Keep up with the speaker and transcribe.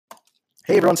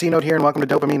Hey everyone, C Note here, and welcome to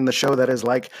Dopamine, the show that is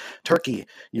like turkey.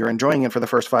 You're enjoying it for the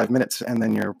first 5 minutes, and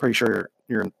then you're pretty sure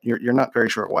you're not very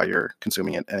sure why you're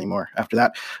consuming it anymore after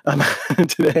that.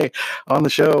 Today on the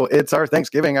show, it's our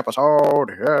Thanksgiving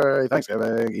episode. Yay,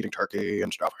 Thanksgiving, eating turkey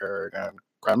and stuffing and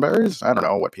cranberries. I don't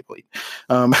know what people eat.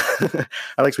 I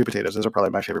like sweet potatoes; those are probably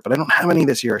my favorite, but I don't have any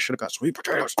this year. I should have got sweet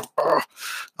potatoes. Oh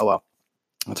well.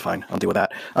 That's fine. I'll deal with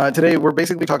that. Today, we're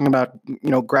basically talking about,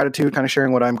 gratitude, kind of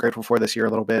sharing what I'm grateful for this year a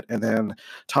little bit, and then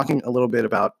talking a little bit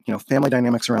about, family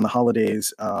dynamics around the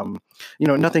holidays.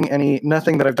 Nothing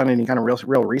that I've done any kind of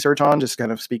real research on, just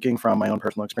kind of speaking from my own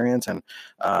personal experience and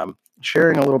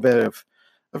sharing a little bit of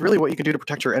really what you can do to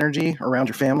protect your energy around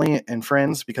your family and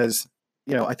friends, because,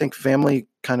 I think I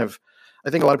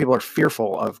think a lot of people are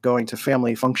fearful of going to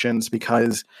family functions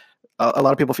because a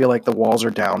lot of people feel like the walls are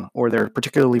down, or they're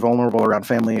particularly vulnerable around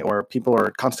family, or people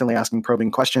are constantly asking probing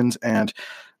questions, and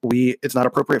it's not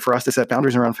appropriate for us to set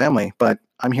boundaries around family. But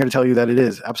I'm here to tell you that it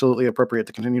is absolutely appropriate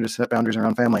to continue to set boundaries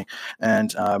around family.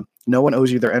 And no one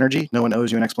owes you their energy. No one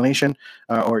owes you an explanation,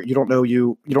 or you don't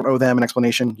owe them an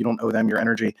explanation. You don't owe them your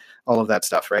energy, all of that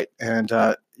stuff. Right. And,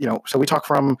 so we talk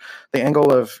from the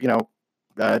angle of,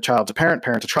 child to parent,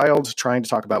 parent to child, trying to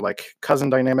talk about like cousin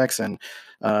dynamics and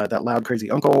that loud, crazy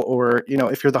uncle, or,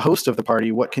 if you're the host of the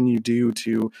party, what can you do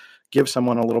to give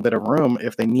someone a little bit of room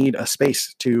if they need a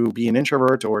space to be an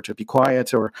introvert or to be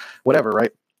quiet or whatever,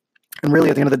 right? And really,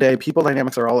 at the end of the day, people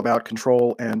dynamics are all about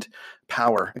control and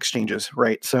power exchanges,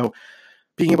 right? So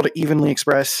being able to evenly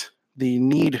express the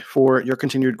need for your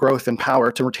continued growth and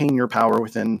power to retain your power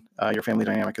within your family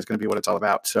dynamic is going to be what it's all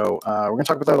about. So we're going to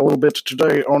talk about that a little bit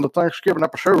today on the Thanksgiving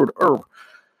episode of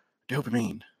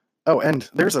Dopamine. Oh, and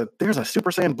there's a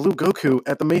Super Saiyan Blue Goku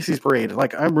at the Macy's parade.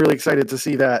 Like, I'm really excited to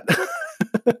see that.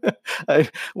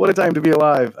 What a time to be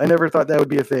alive. I never thought that would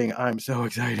be a thing. I'm so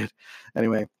excited.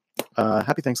 Anyway,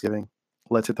 happy Thanksgiving.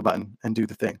 Let's hit the button and do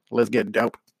the thing. Let's get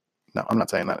dope. No, I'm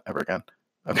not saying that ever again.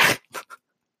 Okay.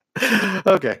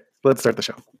 Okay, let's start the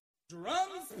show.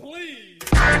 Drums, please.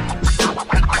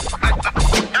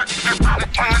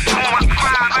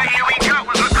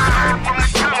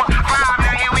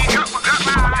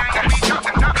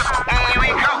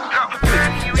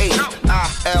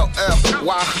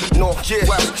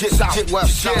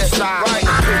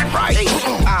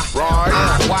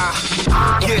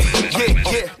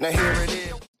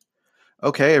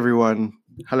 Okay, everyone.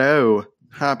 Hello.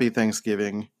 Happy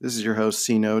Thanksgiving. This is your host,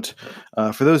 C Note.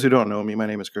 For those who don't know me, my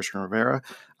name is Christian Rivera.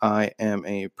 I am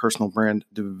a personal brand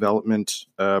development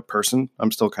person.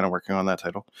 I'm still kind of working on that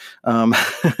title.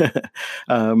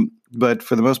 But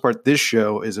for the most part, this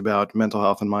show is about mental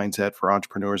health and mindset for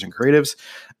entrepreneurs and creatives.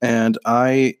 And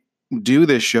I do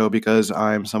this show because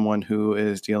I'm someone who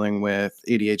is dealing with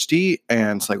ADHD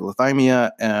and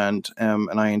cyclothymia and am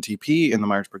an INTP in the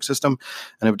Myers-Briggs system,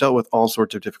 and I've dealt with all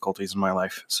sorts of difficulties in my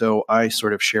life. So I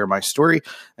sort of share my story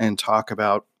and talk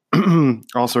about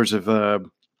all sorts of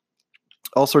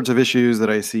issues that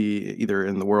I see either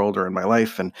in the world or in my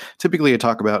life, and typically I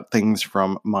talk about things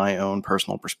from my own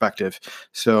personal perspective.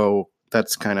 So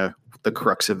that's kind of the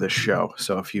crux of this show.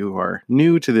 So if you are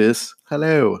new to this,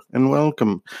 hello and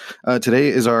welcome. Today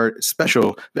is our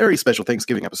very special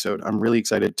Thanksgiving episode. I'm really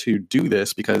excited to do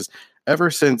this because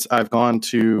ever since I've gone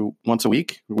to once a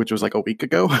week, which was like a week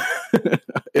ago,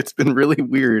 it's been really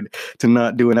weird to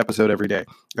not do an episode every day.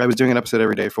 I was doing an episode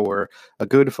every day for a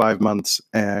good 5 months,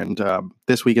 and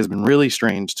this week has been really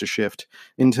strange to shift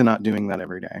into not doing that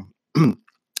every day.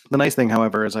 The nice thing,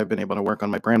 however, is I've been able to work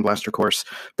on my Brand Blaster course,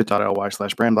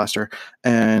 bit.ly/brandblaster,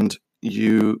 and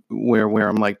where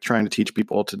I'm like trying to teach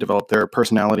people to develop their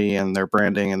personality and their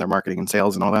branding and their marketing and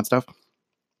sales and all that stuff.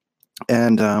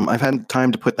 And I've had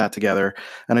time to put that together,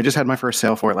 and I just had my first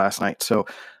sale for it last night. So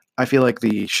I feel like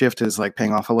the shift is like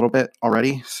paying off a little bit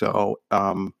already. So,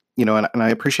 and I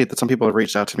appreciate that some people have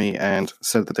reached out to me and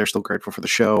said that they're still grateful for the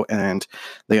show, and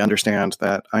they understand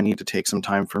that I need to take some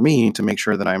time for me to make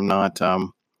sure that I'm not,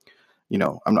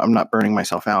 I'm not burning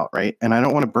myself out, right? And I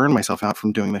don't want to burn myself out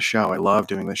from doing this show. I love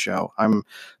doing this show.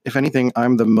 If anything,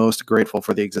 I'm the most grateful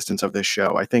for the existence of this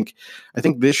show. I think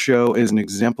this show is an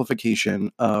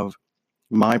exemplification of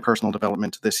my personal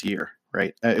development this year,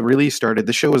 right? It really started,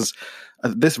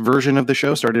 this version of the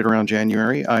show started around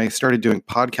January. I started doing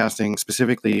podcasting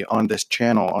specifically on this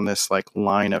channel, on this like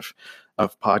line of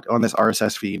on this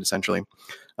RSS feed, essentially,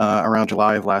 around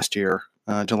July of last year,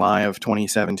 July of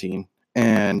 2017.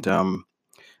 And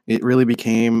it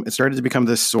started to become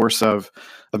this source of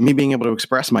me being able to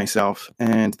express myself.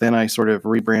 And then I sort of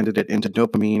rebranded it into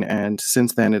Dopamine. And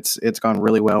since then it's gone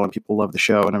really well and people love the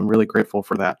show. And I'm really grateful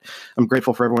for that. I'm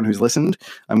grateful for everyone who's listened.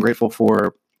 I'm grateful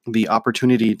for the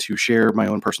opportunity to share my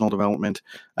own personal development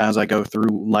as I go through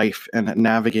life and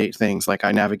navigate things. Like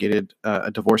I navigated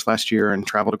a divorce last year and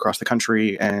traveled across the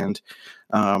country and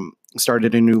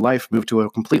started a new life, moved to a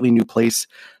completely new place.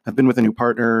 I've been with a new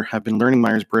partner, have been learning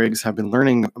Myers-Briggs, have been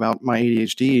learning about my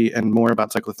ADHD and more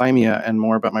about cyclothymia and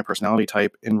more about my personality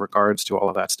type in regards to all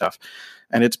of that stuff.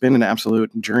 And it's been an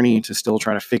absolute journey to still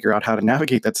try to figure out how to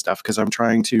navigate that stuff because I've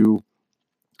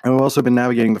also been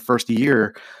navigating the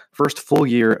first full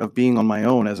year of being on my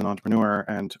own as an entrepreneur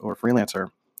or freelancer,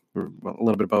 or a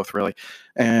little bit of both, really.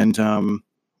 And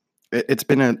it's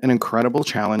been an incredible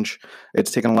challenge.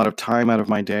 It's taken a lot of time out of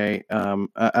my day, out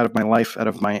of my life, out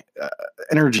of my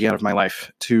energy out of my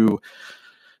life to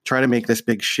try to make this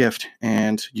big shift.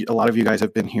 And a lot of you guys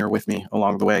have been here with me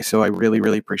along the way. So I really,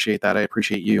 really appreciate that. I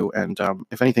appreciate you. And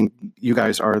if anything, you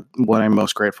guys are what I'm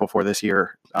most grateful for this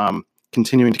year.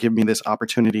 Continuing to give me this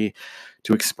opportunity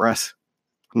to express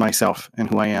myself and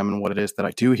who I am and what it is that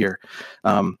I do here,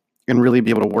 and really be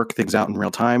able to work things out in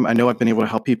real time. I know I've been able to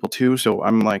help people too, so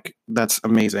I'm like, that's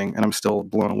amazing, and I'm still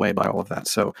blown away by all of that.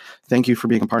 So thank you for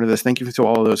being a part of this. Thank you to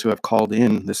all of those who have called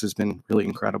in. This has been really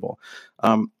incredible.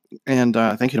 And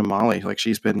thank you to Molly. Like,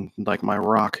 she's been like my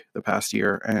rock the past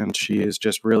year, and she has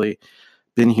just really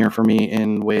been here for me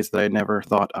in ways that I never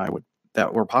thought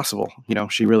that were possible. You know,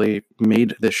 she really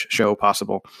made this show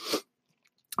possible.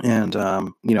 And,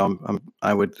 you know,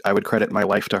 I would credit my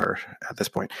life to her at this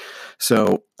point.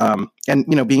 So, and,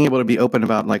 you know, being able to be open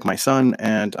about like my son,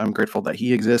 and I'm grateful that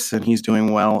he exists and he's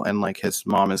doing well. And like his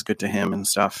mom is good to him and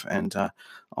stuff. And,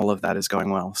 all of that is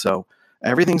going well. So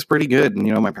everything's pretty good. And,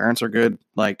 you know, my parents are good.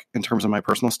 Like in terms of my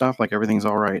personal stuff, like everything's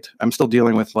all right. I'm still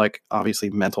dealing with like obviously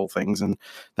mental things, and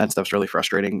that stuff's really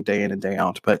frustrating day in and day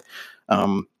out. But,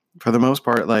 for the most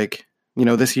part, like, you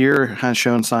know, this year has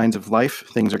shown signs of life.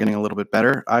 Things are getting a little bit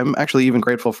better. I'm actually even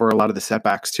grateful for a lot of the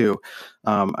setbacks too.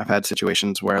 I've had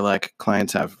situations where like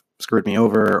clients have screwed me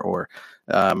over or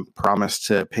promised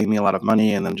to pay me a lot of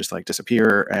money and then just like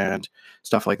disappear and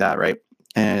stuff like that, right?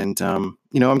 And,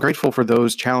 you know, I'm grateful for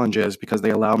those challenges because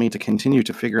they allow me to continue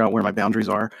to figure out where my boundaries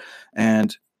are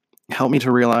and help me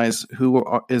to realize who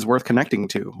is worth connecting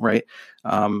to, right?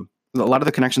 A lot of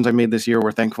the connections I made this year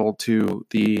were thankful to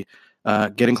the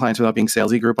Getting Clients Without Being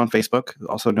Salesy group on Facebook,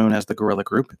 also known as the Gorilla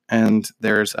Group. And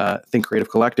there's Think Creative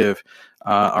Collective,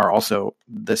 are also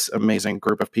this amazing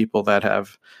group of people that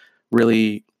have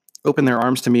really opened their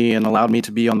arms to me and allowed me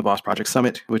to be on the Boss Project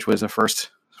Summit, which was a first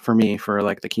for me for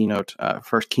like the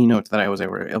first keynote that I was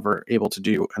ever able to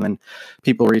do. And then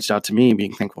people reached out to me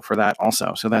being thankful for that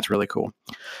also. So that's really cool.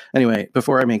 Anyway,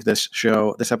 before I make this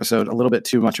episode a little bit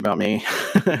too much about me,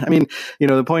 I mean, you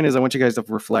know, the point is I want you guys to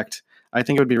reflect. I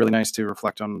think it would be really nice to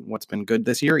reflect on what's been good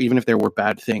this year, even if there were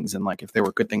bad things, and like if there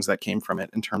were good things that came from it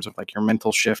in terms of like your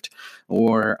mental shift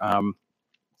or,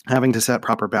 having to set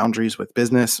proper boundaries with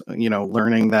business, you know,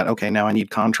 learning that, okay, now I need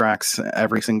contracts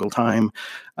every single time,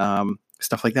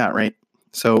 stuff like that, right?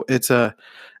 So it's a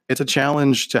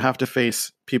challenge to have to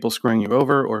face people screwing you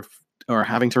over or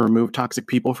having to remove toxic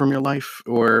people from your life,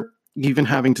 or even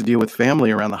having to deal with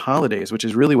family around the holidays, which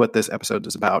is really what this episode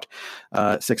is about,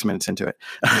 6 minutes into it.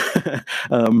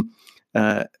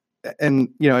 And,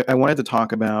 you know, I wanted to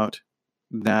talk about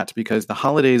that because the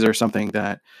holidays are something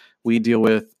that we deal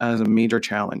with as a major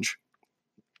challenge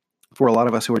for a lot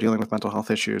of us who are dealing with mental health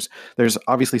issues. There's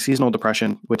obviously seasonal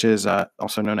depression, which is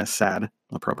also known as SAD,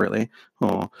 appropriately.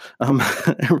 I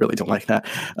really don't like that.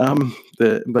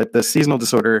 But the seasonal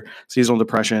disorder, seasonal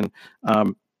depression,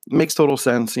 makes total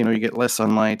sense. You know, you get less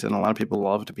sunlight, and a lot of people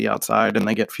love to be outside, and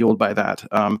they get fueled by that.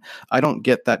 I don't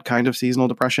get that kind of seasonal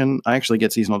depression. I actually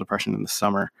get seasonal depression in the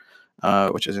summer,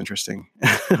 which is interesting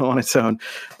on its own.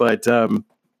 But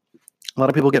a lot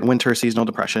of people get winter seasonal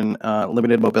depression,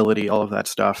 limited mobility, all of that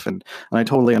stuff. And I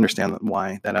totally understand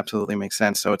why that absolutely makes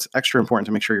sense. So it's extra important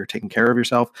to make sure you're taking care of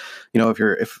yourself. You know,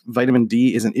 if vitamin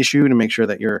D is an issue, to make sure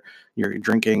that you're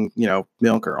drinking, you know,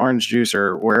 milk or orange juice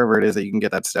or wherever it is that you can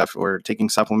get that stuff, or taking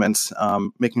supplements,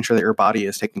 making sure that your body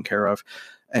is taken care of,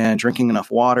 and drinking enough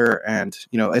water. And,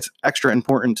 you know, it's extra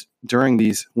important during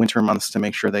these winter months to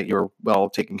make sure that you're well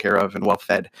taken care of and well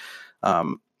fed.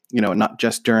 You know, not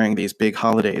just during these big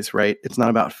holidays, right? It's not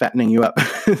about fattening you up.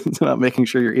 It's about making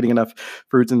sure you're eating enough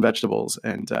fruits and vegetables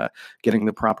and getting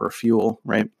the proper fuel,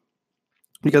 right?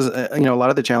 Because, you know, a lot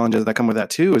of the challenges that come with that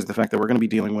too is the fact that we're going to be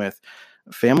dealing with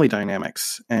family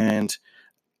dynamics. And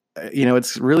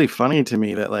it's really funny to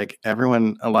me that like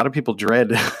a lot of people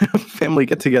dread family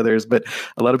get-togethers, but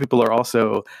a lot of people are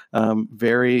also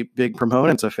very big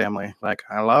proponents of family. Like,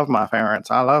 I love my parents,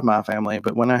 I love my family,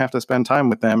 but when I have to spend time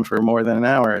with them for more than an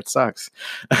hour, it sucks,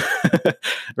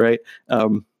 right?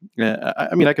 Yeah,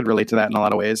 I mean, I could relate to that in a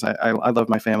lot of ways. I love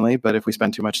my family, but if we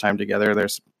spend too much time together,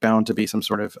 there's bound to be some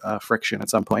sort of friction at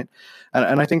some point.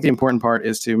 And I think the important part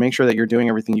is to make sure that you're doing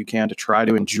everything you can to try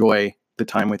to enjoy the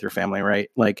time with your family,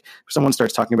 right? Like, if someone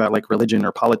starts talking about like religion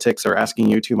or politics or asking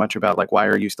you too much about like, why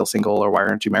are you still single, or why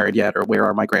aren't you married yet, or where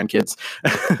are my grandkids?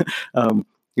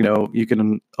 You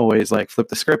can always like flip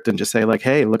the script and just say like,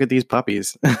 hey, look at these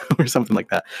puppies or something like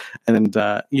that. And,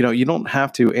 you don't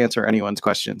have to answer anyone's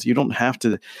questions. You don't have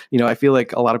to, I feel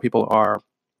like a lot of people are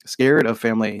scared of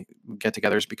family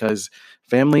get-togethers because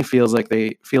family feels like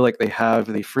they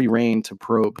have the free reign to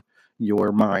probe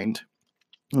your mind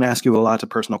and ask you a lot of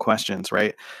personal questions,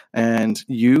 right? And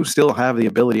you still have the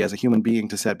ability as a human being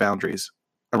to set boundaries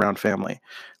around family.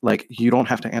 Like, you don't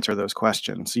have to answer those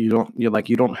questions. You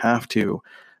don't have to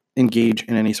engage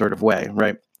in any sort of way,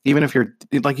 right? Even if you're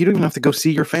like, you don't even have to go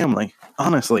see your family,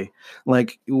 honestly.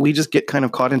 Like, we just get kind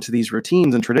of caught into these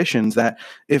routines and traditions that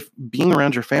if being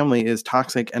around your family is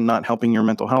toxic and not helping your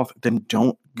mental health, then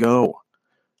don't go.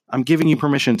 I'm giving you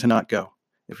permission to not go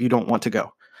if you don't want to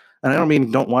go. And I don't mean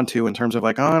don't want to in terms of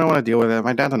like, oh, I don't want to deal with it.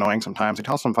 My dad's annoying sometimes. He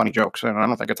tells some funny jokes and I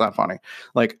don't think it's that funny.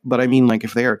 Like, but I mean, like,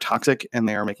 if they are toxic and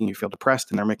they are making you feel depressed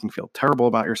and they're making you feel terrible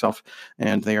about yourself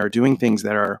and they are doing things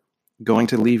that are going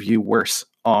to leave you worse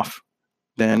off,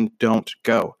 then don't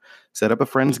go. Set up a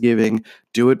Friendsgiving,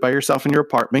 do it by yourself in your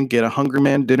apartment, get a Hungry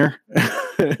Man dinner,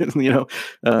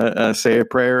 say a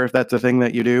prayer if that's a thing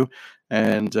that you do.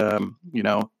 And I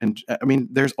mean,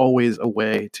 there's always a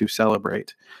way to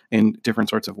celebrate in different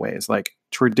sorts of ways. Like,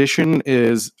 tradition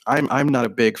is, I'm not a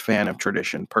big fan of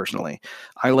tradition personally.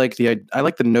 I like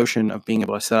the notion of being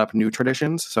able to set up new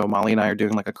traditions. So Molly and I are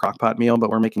doing like a crock pot meal, but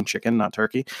we're making chicken, not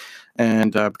turkey.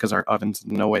 And because our oven's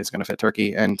no way is going to fit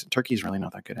turkey, and turkey's really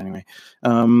not that good anyway.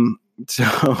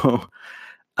 So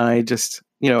I just,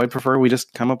 I prefer we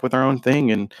just come up with our own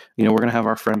thing. And, we're going to have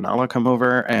our friend Nala come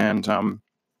over, and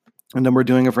then we're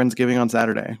doing a Friendsgiving on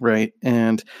Saturday, right?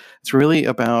 And it's really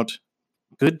about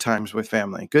good times with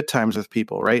family, good times with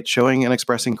people, right? Showing and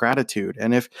expressing gratitude.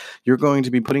 And if you're going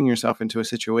to be putting yourself into a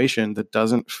situation that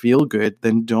doesn't feel good,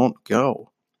 then don't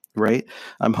go, right?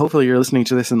 Hopefully you're listening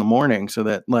to this in the morning so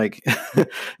that, like,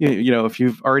 if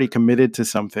you've already committed to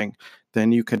something,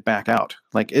 then you could back out.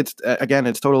 Like, it's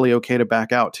totally okay to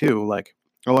back out too. Like,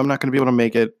 oh, I'm not going to be able to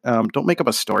make it. Don't make up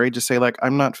a story. Just say like,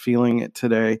 I'm not feeling it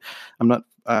today. I'm not.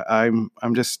 I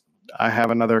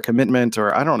have another commitment,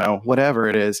 or I don't know, whatever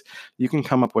it is. You can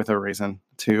come up with a reason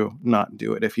to not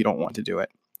do it if you don't want to do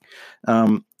it.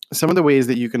 Some of the ways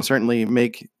that you can certainly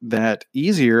make that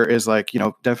easier is like,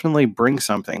 definitely bring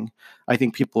something. I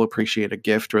think people appreciate a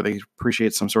gift, or they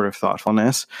appreciate some sort of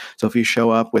thoughtfulness. So if you show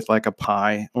up with like a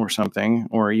pie or something,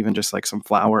 or even just like some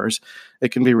flowers, it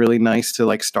can be really nice to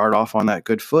like start off on that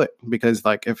good foot. Because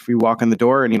like, if you walk in the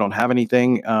door and you don't have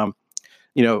anything,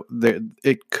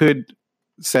 it could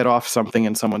set off something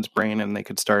in someone's brain, and they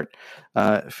could start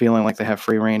feeling like they have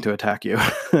free reign to attack you.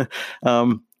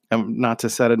 Not to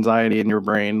set anxiety in your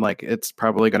brain, like, it's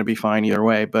probably going to be fine either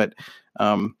way. But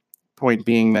point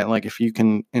being that, like, if you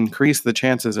can increase the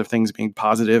chances of things being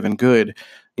positive and good,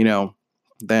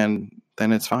 then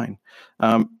it's fine.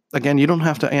 Again, you don't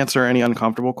have to answer any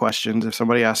uncomfortable questions. If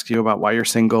somebody asks you about why you're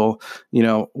single,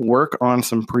 work on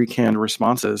some pre-canned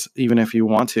responses, even if you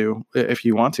want to,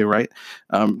 right?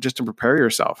 Just to prepare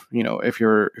yourself. If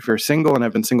you're single and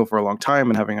have been single for a long time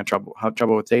and having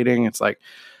trouble with dating, it's like,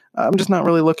 I'm just not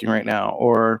really looking right now,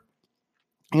 or,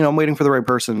 I'm waiting for the right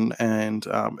person, and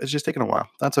it's just taking a while.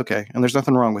 That's okay. And there's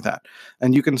nothing wrong with that.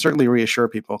 And you can certainly reassure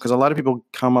people, because a lot of people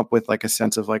come up with like a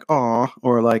sense of like, oh,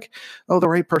 or like, oh, the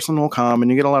right person will come.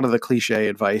 And you get a lot of the cliche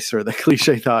advice or the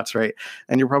cliche thoughts, right?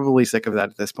 And you're probably sick of that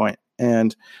at this point.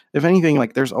 And if anything,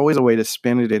 like, there's always a way to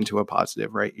spin it into a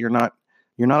positive, right? You're not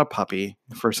a puppy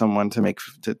for someone to make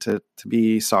to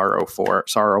be sorrowful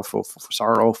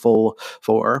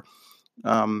for.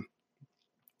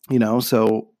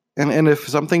 So, and if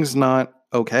something's not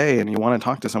okay and you want to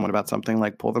talk to someone about something,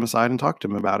 like, pull them aside and talk to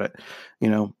them about it.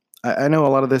 I know a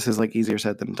lot of this is like easier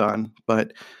said than done,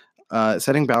 but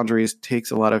setting boundaries takes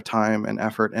a lot of time and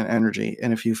effort and energy.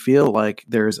 And if you feel like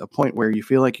there's a point where you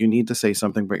feel like you need to say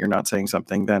something, but you're not saying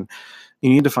something, then you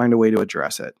need to find a way to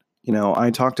address it.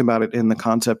 I talked about it in the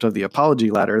concept of the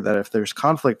apology ladder, that if there's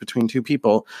conflict between two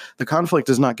people, the conflict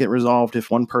does not get resolved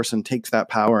if one person takes that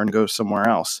power and goes somewhere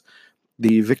else.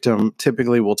 the victim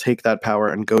typically will take that power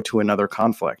and go to another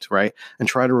conflict, right? And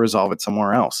try to resolve it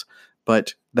somewhere else.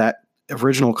 But that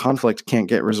original conflict can't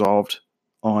get resolved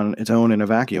on its own in a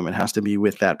vacuum. It has to be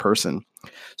with that person.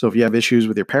 So if you have issues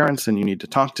with your parents and you need to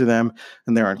talk to them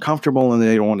and they're uncomfortable and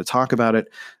they don't want to talk about it,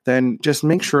 then just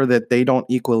make sure that they don't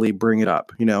equally bring it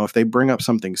up. If they bring up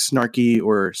something snarky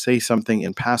or say something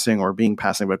in passing or being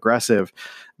passive aggressive,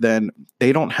 then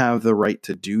they don't have the right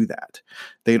to do that.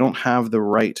 They don't have the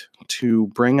right to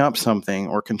bring up something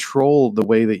or control the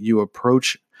way that you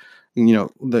approach,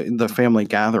 the family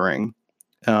gathering.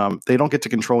 They don't get to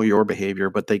control your behavior,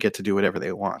 but they get to do whatever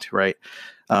they want, right?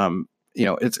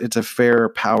 It's a fair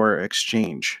power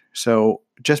exchange. So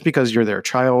just because you're their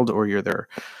child or you're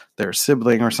their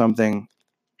sibling or something,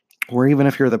 or even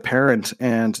if you're the parent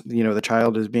and the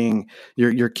child is being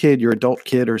your kid, your adult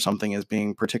kid or something is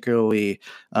being particularly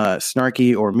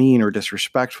snarky or mean or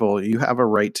disrespectful, you have a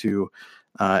right to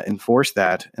enforce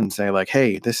that and say like,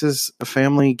 hey, this is a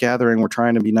family gathering. We're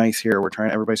trying to be nice here.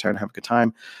 Everybody's trying to have a good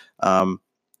time.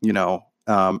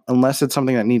 Unless it's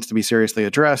something that needs to be seriously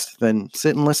addressed, then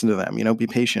sit and listen to them, be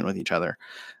patient with each other.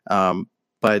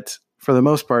 But for the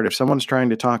most part, if someone's trying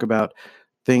to talk about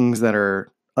things that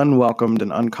are unwelcomed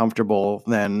and uncomfortable,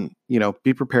 then,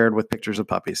 be prepared with pictures of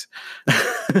puppies.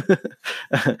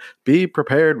 Be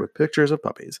prepared with pictures of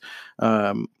puppies.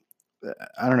 I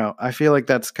don't know. I feel like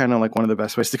that's kind of like one of the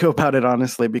best ways to go about it,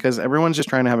 honestly, because everyone's just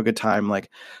trying to have a good time. Like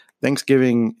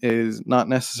Thanksgiving is not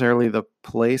necessarily the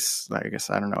place. I guess,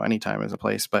 I don't know, any time is a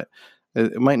place, but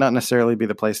it might not necessarily be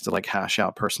the place to like hash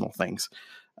out personal things.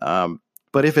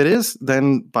 But if it is,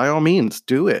 then by all means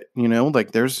do it.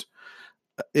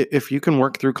 If you can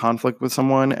work through conflict with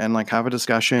someone and like have a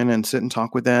discussion and sit and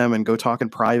talk with them and go talk in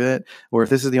private, or if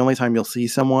this is the only time you'll see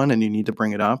someone and you need to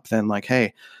bring it up, then like,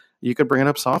 hey, you could bring it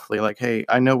up softly. Like, hey,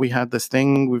 I know we had this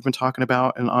thing we've been talking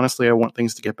about, and honestly, I want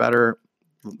things to get better.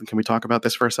 Can we talk about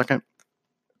this for a second?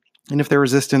 And if they're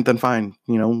resistant, then fine,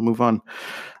 move on.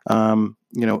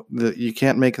 You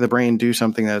can't make the brain do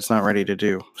something that it's not ready to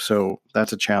do. So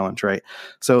that's a challenge, right?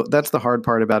 So that's the hard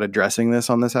part about addressing this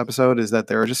on this episode, is that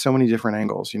there are just so many different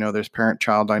angles. There's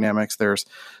parent-child dynamics, there's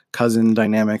cousin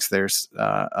dynamics, there's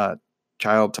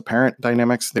child-to-parent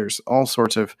dynamics. There's all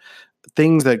sorts of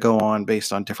things that go on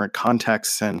based on different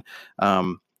contexts and,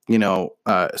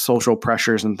 social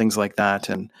pressures and things like that.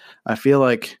 And I feel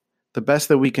like the best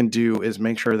that we can do is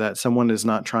make sure that someone is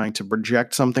not trying to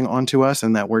project something onto us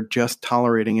and that we're just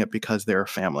tolerating it because they're a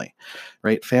family,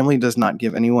 right? Family does not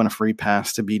give anyone a free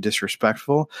pass to be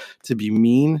disrespectful, to be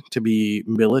mean, to be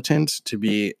militant, to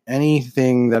be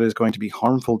anything that is going to be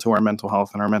harmful to our mental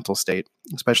health and our mental state,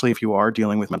 especially if you are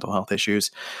dealing with mental health issues,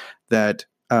 that,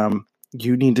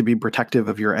 you need to be protective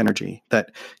of your energy,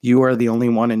 that you are the only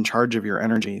one in charge of your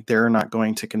energy. They're not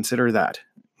going to consider that,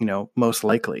 most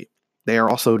likely. They are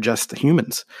also just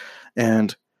humans,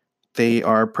 and they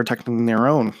are protecting their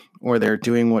own, or they're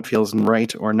doing what feels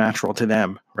right or natural to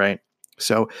them, right?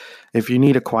 So if you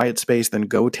need a quiet space, then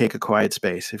go take a quiet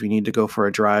space. If you need to go for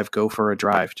a drive, go for a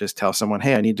drive. Just tell someone,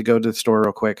 hey, I need to go to the store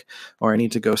real quick, or I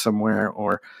need to go somewhere,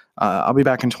 or I'll be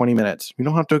back in 20 minutes. You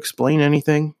don't have to explain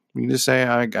anything. You can just say,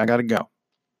 I got to go,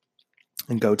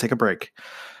 and go take a break.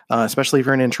 Especially if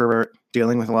you're an introvert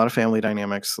dealing with a lot of family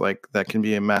dynamics, like that can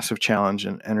be a massive challenge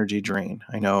and energy drain.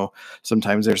 I know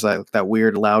sometimes there's that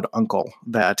weird loud uncle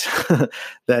that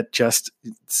that just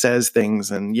says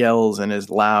things and yells and is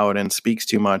loud and speaks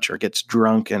too much or gets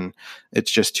drunk, and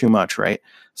it's just too much, right?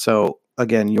 So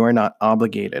again, you are not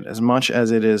obligated. As much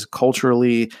as it is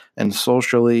culturally and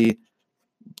socially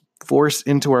force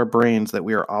into our brains that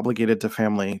we are obligated to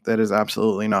family, that is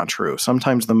absolutely not true.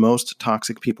 Sometimes the most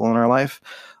toxic people in our life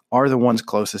are the ones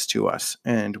closest to us,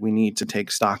 and we need to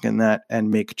take stock in that and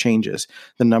make changes.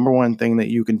 The number one thing that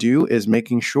you can do is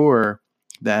making sure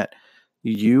that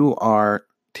you are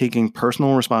taking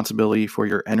personal responsibility for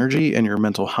your energy and your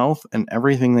mental health and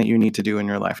everything that you need to do in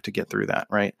your life to get through that,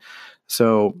 right?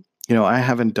 So, I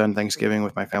haven't done Thanksgiving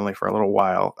with my family for a little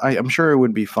while. I'm sure it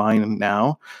would be fine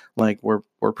now. Like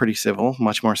we're pretty civil,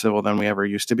 much more civil than we ever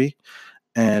used to be.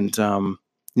 And,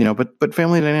 but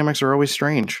family dynamics are always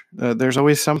strange. There's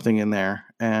always something in there.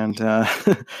 And,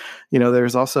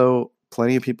 there's also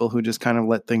plenty of people who just kind of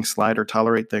let things slide or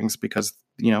tolerate things because,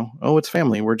 it's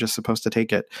family. We're just supposed to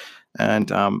take it. And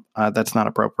that's not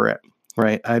appropriate.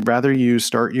 Right. I'd rather you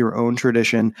start your own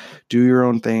tradition, do your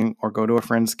own thing, or go to a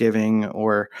Friendsgiving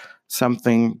or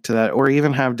something to that, or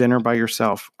even have dinner by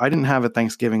yourself. I didn't have a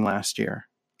Thanksgiving last year.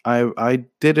 I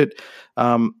did it.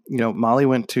 Molly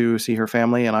went to see her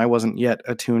family, and I wasn't yet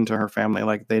attuned to her family.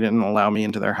 Like they didn't allow me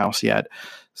into their house yet.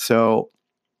 So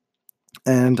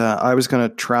And I was going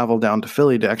to travel down to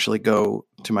Philly to actually go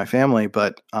to my family,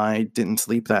 but I didn't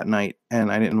sleep that night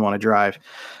and I didn't want to drive.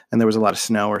 And there was a lot of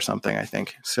snow or something, I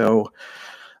think. So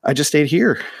I just stayed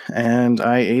here and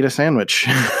I ate a sandwich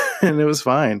and it was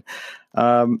fine.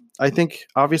 I think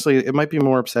obviously it might be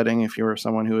more upsetting if you're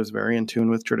someone who is very in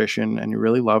tune with tradition and you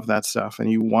really love that stuff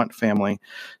and you want family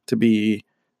to be,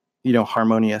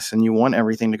 harmonious and you want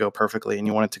everything to go perfectly and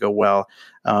you want it to go well.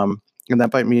 And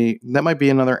that might be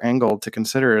another angle to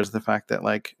consider, is the fact that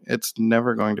like it's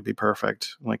never going to be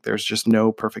perfect. Like there's just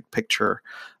no perfect picture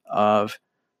of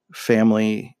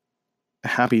family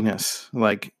happiness.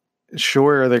 Like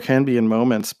sure, there can be in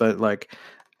moments, but like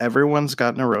everyone's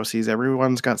got neuroses,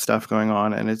 everyone's got stuff going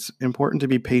on, and it's important to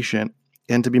be patient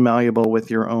and to be malleable with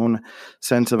your own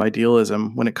sense of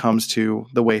idealism when it comes to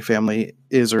the way family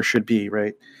is or should be,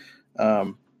 right?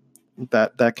 Um,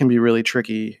 that can be really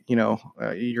tricky.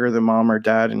 You're the mom or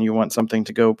dad and you want something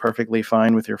to go perfectly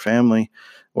fine with your family,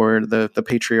 or the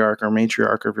patriarch or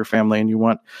matriarch of your family, and you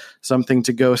want something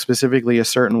to go specifically a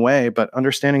certain way, but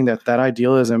understanding that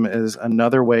idealism is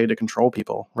another way to control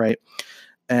people, right?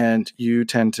 And you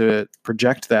tend to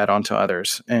project that onto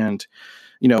others. And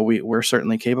we're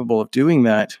certainly capable of doing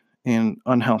that in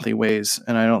unhealthy ways,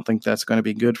 and I don't think that's going to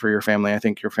be good for your family. I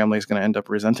think your family is going to end up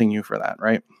resenting you for that,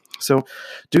 right? So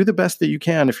do the best that you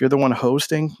can. If you're the one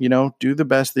hosting, do the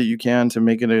best that you can to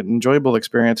make it an enjoyable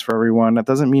experience for everyone. That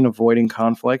doesn't mean avoiding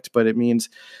conflict, but it means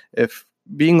if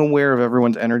being aware of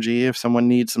everyone's energy. If someone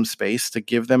needs some space, to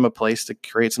give them a place to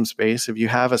create some space. If you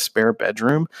have a spare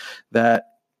bedroom that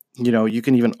you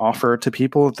can even offer to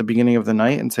people at the beginning of the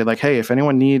night and say like, hey, if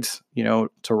anyone needs, to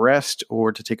rest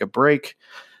or to take a break,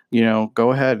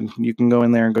 go ahead. You can go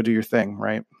in there and go do your thing.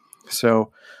 Right.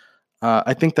 So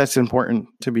I think that's important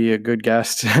to be a good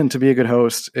guest and to be a good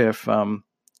host. If,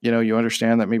 you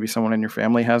understand that maybe someone in your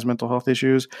family has mental health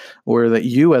issues, or that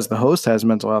you as the host has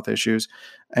mental health issues,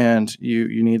 and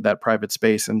you need that private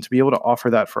space, and to be able to offer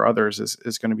that for others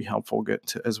is going to be helpful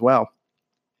as well.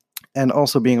 And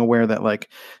also being aware that like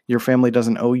your family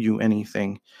doesn't owe you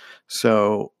anything.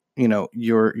 So,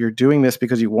 you're doing this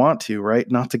because you want to, right?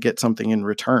 Not to get something in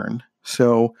return.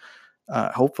 So,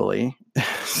 hopefully,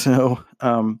 so,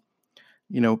 I'd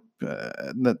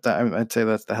say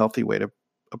that's the healthy way to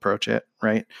approach it,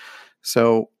 right?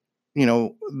 So,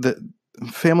 the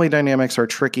family dynamics are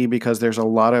tricky because there's a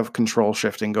lot of control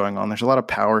shifting going on. There's a lot of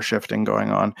power shifting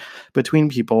going on between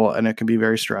people, and it can be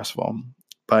very stressful.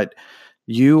 But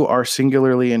you are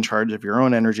singularly in charge of your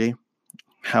own energy,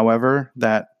 however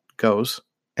that goes,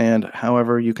 and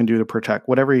however you can do to protect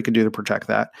whatever you can do to protect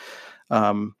that.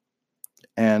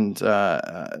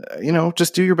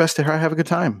 Just do your best to have a good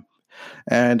time.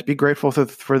 And be grateful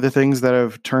for the things that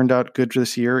have turned out good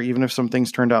this year. Even if some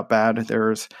things turned out bad,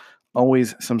 there's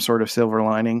always some sort of silver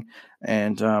lining.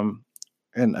 And I'm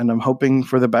hoping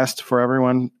for the best for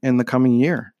everyone in the coming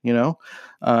year.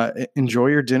 Enjoy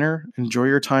your dinner, enjoy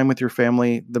your time with your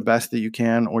family the best that you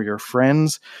can, or your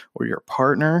friends, or your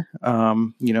partner.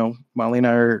 Molly and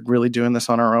I are really doing this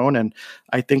on our own, and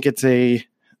I think it's a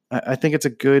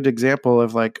good example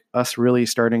of like us really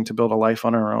starting to build a life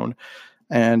on our own.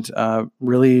 And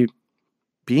really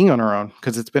being on our own,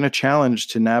 because it's been a challenge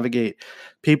to navigate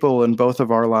people in both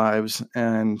of our lives.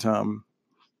 And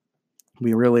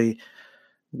we've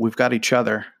got each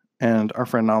other, and our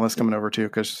friend Nala's coming over too,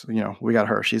 because, we got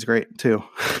her. She's great too.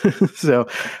 So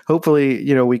hopefully,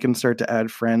 we can start to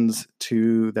add friends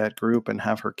to that group and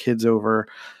have her kids over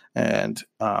and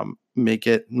make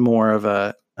it more of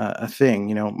a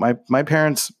thing.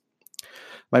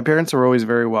 My parents are always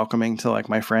very welcoming to like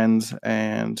my friends,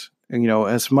 and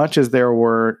as much as there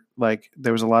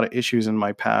was a lot of issues in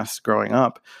my past growing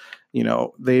up,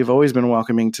 they've always been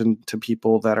welcoming to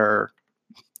people that are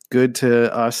good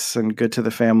to us and good to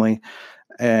the family.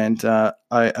 And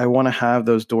I want to have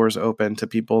those doors open to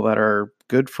people that are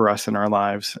good for us in our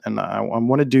lives, and I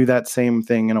want to do that same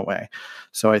thing in a way.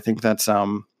 So I think that's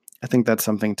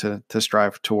something to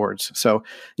strive towards. So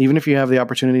even if you have the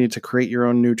opportunity to create your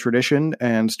own new tradition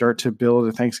and start to build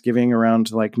a Thanksgiving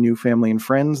around like new family and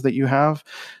friends that you have,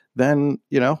 then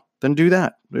do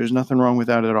that. There's nothing wrong with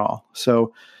that at all.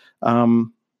 So, so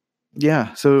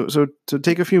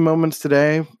take a few moments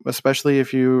today, especially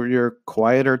if you're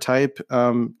quieter type,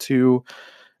 to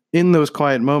in those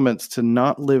quiet moments to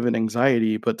not live in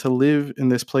anxiety, but to live in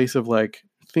this place of like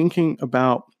thinking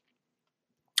about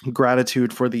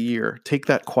gratitude for the year. Take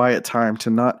that quiet time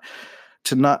to not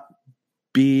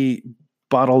be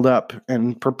bottled up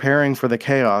and preparing for the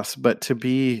chaos, but to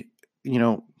be,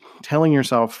 telling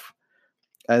yourself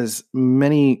as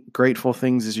many grateful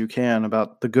things as you can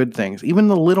about the good things, even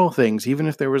the little things, even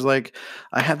if there was like,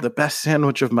 I had the best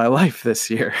sandwich of my life this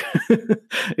year.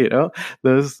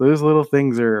 Those little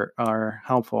things are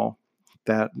helpful.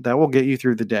 That will get you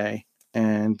through the day.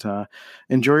 And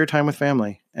enjoy your time with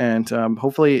family. And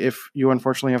hopefully, if you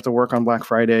unfortunately have to work on Black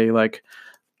Friday, like,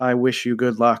 I wish you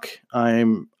good luck.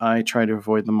 I try to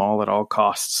avoid them all at all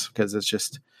costs because it's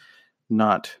just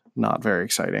not very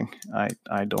exciting.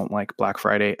 I don't like Black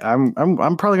Friday. I'm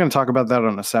probably going to talk about that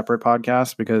on a separate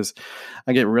podcast because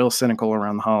I get real cynical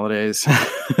around the holidays.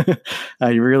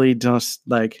 I really just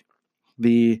like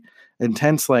the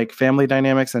intense like family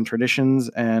dynamics and traditions,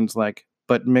 and like,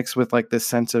 but mixed with like this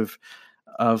sense of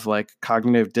like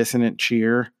cognitive dissonant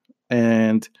cheer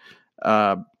and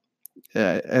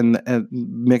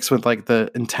mixed with like the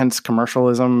intense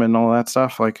commercialism and all that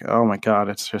stuff. Like, oh my God,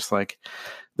 it's just like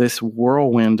this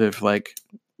whirlwind of like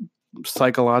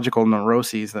psychological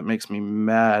neuroses that makes me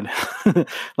mad,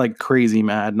 like crazy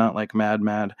mad, not like mad.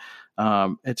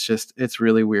 It's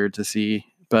really weird to see.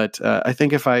 But I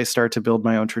think if I start to build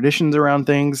my own traditions around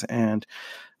things and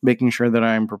making sure that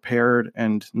I'm prepared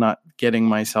and not getting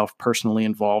myself personally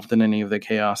involved in any of the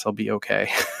chaos, I'll be okay.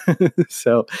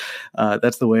 So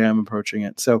that's the way I'm approaching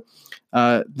it. So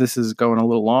this is going a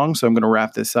little long, so I'm going to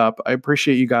wrap this up. I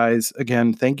appreciate you guys.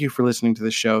 Again, thank you for listening to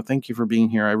the show. Thank you for being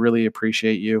here. I really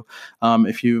appreciate you.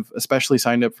 If you've especially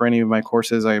signed up for any of my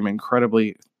courses, I am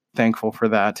incredibly thankful for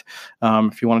that.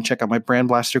 If you want to check out my Brand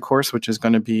Blaster course, which is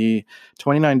going to be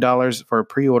 $29 for a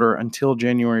pre-order until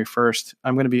January 1st,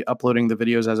 I'm going to be uploading the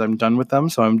videos as I'm done with them.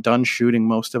 So I'm done shooting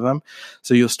most of them.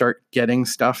 So you'll start getting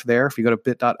stuff there. If you go to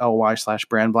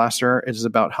bit.ly/Brand Blaster, it is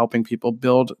about helping people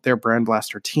build their Brand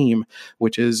Blaster team,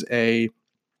 which is another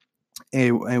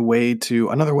way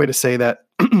to say that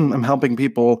I'm helping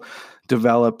people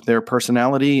develop their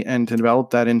personality and to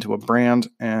develop that into a brand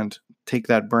and take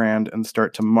that brand and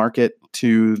start to market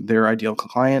to their ideal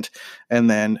client, and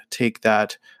then take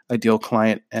that ideal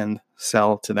client and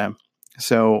sell to them.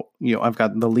 So, I've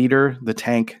got the leader, the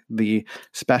tank, the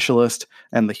specialist,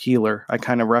 and the healer. I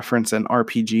kind of reference an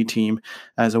RPG team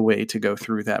as a way to go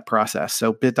through that process.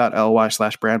 So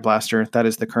bit.ly/Brand Blaster, that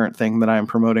is the current thing that I'm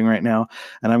promoting right now.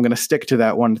 And I'm going to stick to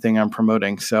that one thing I'm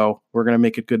promoting. So we're going to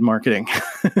make it good marketing.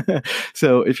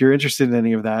 So if you're interested in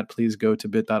any of that, please go to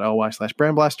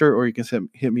bit.ly/Brand Blaster, or you can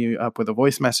hit me up with a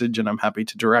voice message and I'm happy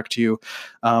to direct you.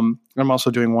 I'm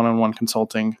also doing one-on-one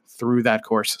consulting through that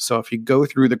course. So if you go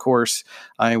through the course,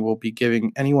 I will be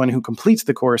giving anyone who completes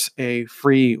the course a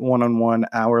free one-on-one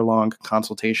hour-long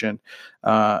consultation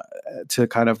to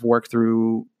kind of work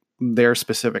through their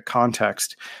specific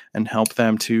context and help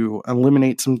them to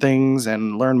eliminate some things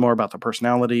and learn more about the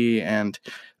personality and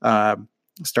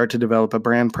start to develop a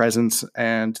brand presence,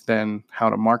 and then how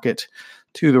to market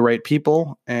to the right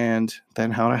people, and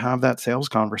then how to have that sales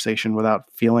conversation without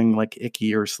feeling like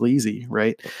icky or sleazy,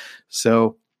 right?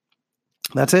 So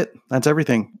that's it. That's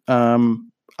everything. I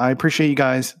appreciate you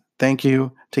guys. Thank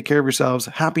you. Take care of yourselves.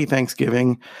 Happy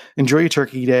Thanksgiving. Enjoy your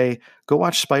turkey day. Go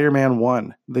watch Spider-Man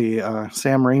 1, the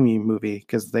Sam Raimi movie,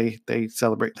 because they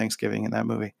celebrate Thanksgiving in that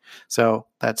movie. So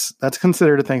that's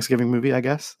considered a Thanksgiving movie, I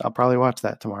guess. I'll probably watch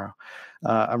that tomorrow.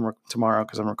 Tomorrow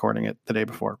because I'm recording it the day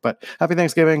before. But happy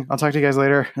Thanksgiving. I'll talk to you guys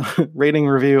later. Rating,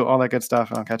 review, all that good stuff.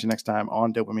 And I'll catch you next time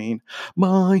on Dopamine.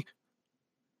 Bye.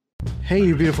 Hey,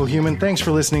 you beautiful human. Thanks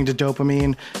for listening to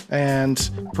Dopamine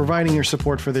and providing your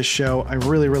support for this show. I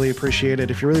really, really appreciate it.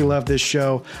 If you really love this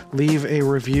show, leave a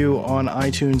review on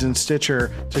iTunes and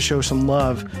Stitcher to show some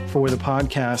love for the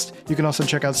podcast. You can also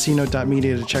check out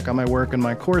cnote.media to check out my work and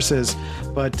my courses.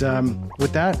 But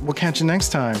with that, we'll catch you next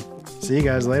time. See you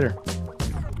guys later.